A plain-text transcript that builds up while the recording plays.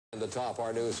The top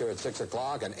our news here at 6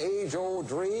 o'clock, an age-old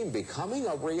dream becoming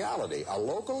a reality. A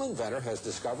local inventor has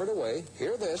discovered a way,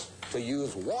 hear this, to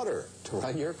use water to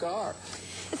run your car.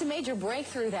 It's a major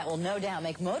breakthrough that will no doubt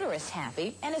make motorists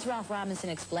happy. And as Ralph Robinson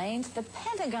explains, the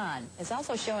Pentagon is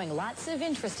also showing lots of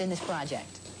interest in this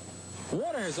project.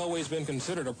 Water has always been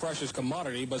considered a precious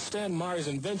commodity, but Stan Meyer's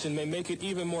invention may make it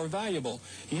even more valuable.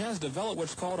 He has developed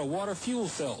what's called a water fuel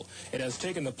cell. It has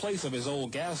taken the place of his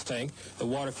old gas tank. The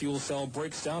water fuel cell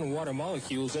breaks down water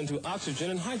molecules into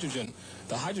oxygen and hydrogen.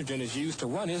 The hydrogen is used to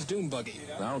run his dune buggy.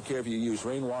 I don't care if you use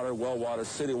rainwater, well water,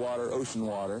 city water, ocean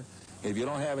water. If you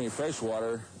don't have any fresh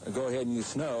water, go ahead and use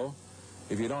snow.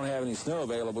 If you don't have any snow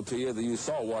available to you, they use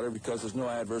salt water because there's no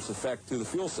adverse effect to the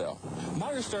fuel cell.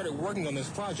 Meyer started working on this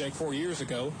project 4 years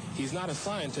ago. He's not a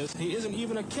scientist. He isn't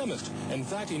even a chemist. In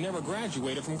fact, he never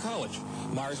graduated from college.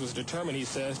 Myers was determined, he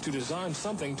says, to design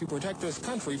something to protect this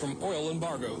country from oil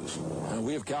embargoes. And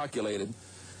we have calculated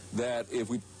that if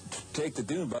we take the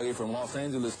dune buggy from Los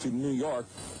Angeles to New York,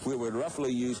 we would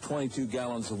roughly use 22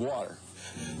 gallons of water.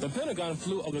 The Pentagon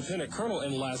flew a lieutenant colonel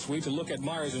in last week to look at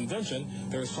Meyer's invention.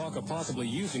 There's talk of possibly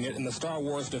using it in the Star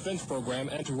Wars defense program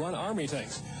and to run Army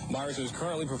tanks. Myers is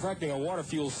currently perfecting a water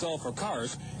fuel cell for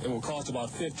cars. It will cost about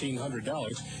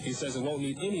 $1,500. He says it won't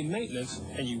need any maintenance,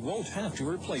 and you won't have to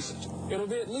replace it. It'll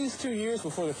be at least 2 years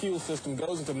before the fuel system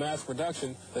goes into mass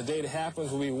production. The day it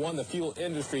happens will be one the fuel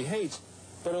industry hates,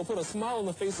 but it'll put a smile on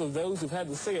the face of those who've had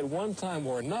to say at one time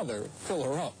or another, fill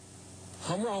her up.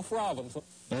 I'm Ralph Robinson.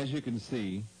 As you can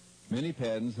see, many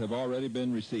patents have already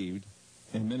been received,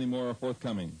 and many more are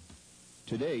forthcoming.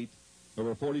 To date,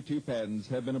 over 42 patents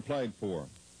have been applied for.